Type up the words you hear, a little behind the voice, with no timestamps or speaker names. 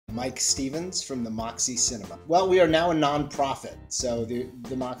Mike Stevens from the Moxie Cinema. Well, we are now a non-profit. So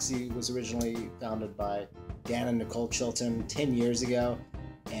the Moxie was originally founded by Dan and Nicole Chilton 10 years ago.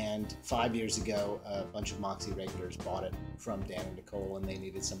 And 5 years ago, a bunch of Moxie regulars bought it from Dan and Nicole, and they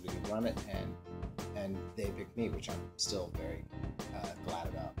needed somebody to run it, and they picked me, which I'm still very glad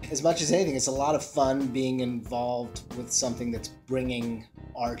about. As much as anything, it's a lot of fun being involved with something that's bringing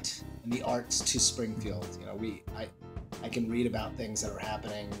art and the arts to Springfield. You know, I can read about things that are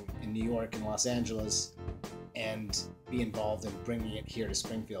happening in New York and Los Angeles and be involved in bringing it here to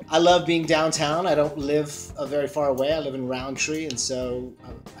Springfield. I love being downtown. I don't live very far away. I live in Roundtree, and so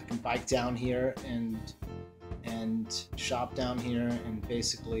I can bike down here and shop down here and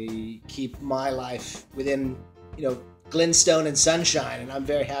basically keep my life within, you know, Glenstone and Sunshine, and I'm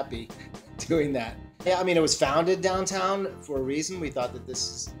very happy doing that. Yeah, I mean, it was founded downtown for a reason. We thought that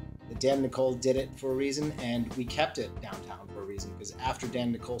Dan and Nicole did it for a reason, and we kept it downtown for a reason, because after Dan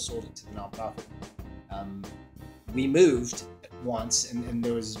and Nicole sold it to the nonprofit, we moved once, and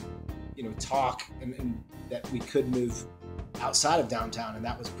there was, you know, talk and that we could move outside of downtown, and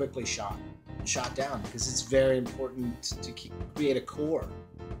that was quickly shot down, because it's very important to create a core,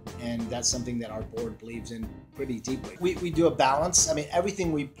 and that's something that our board believes in pretty deeply. We do a balance. I mean,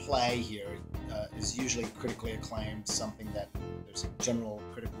 everything we play here is usually critically acclaimed, something that there's a general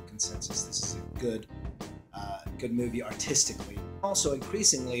critical consensus this is a good movie artistically. Also,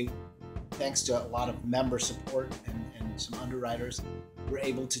 increasingly, thanks to a lot of member support and some underwriters, we're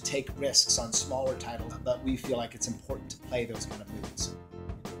able to take risks on smaller titles, but we feel like it's important to play those kind of movies.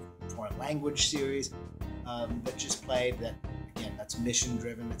 Foreign language series that just played, that again, that's mission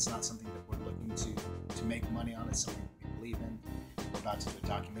driven. It's not something that we're looking to make money on. It's something that we believe in. We're about to do a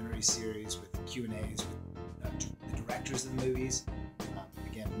documentary series with Q&As with the directors of the movies.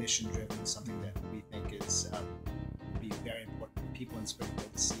 Again, mission driven, something that we think is be very important for people in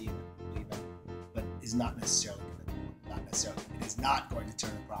Springfield to see and believe in, but is not necessarily it is not going to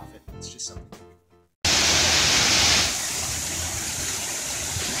turn a profit. It's just something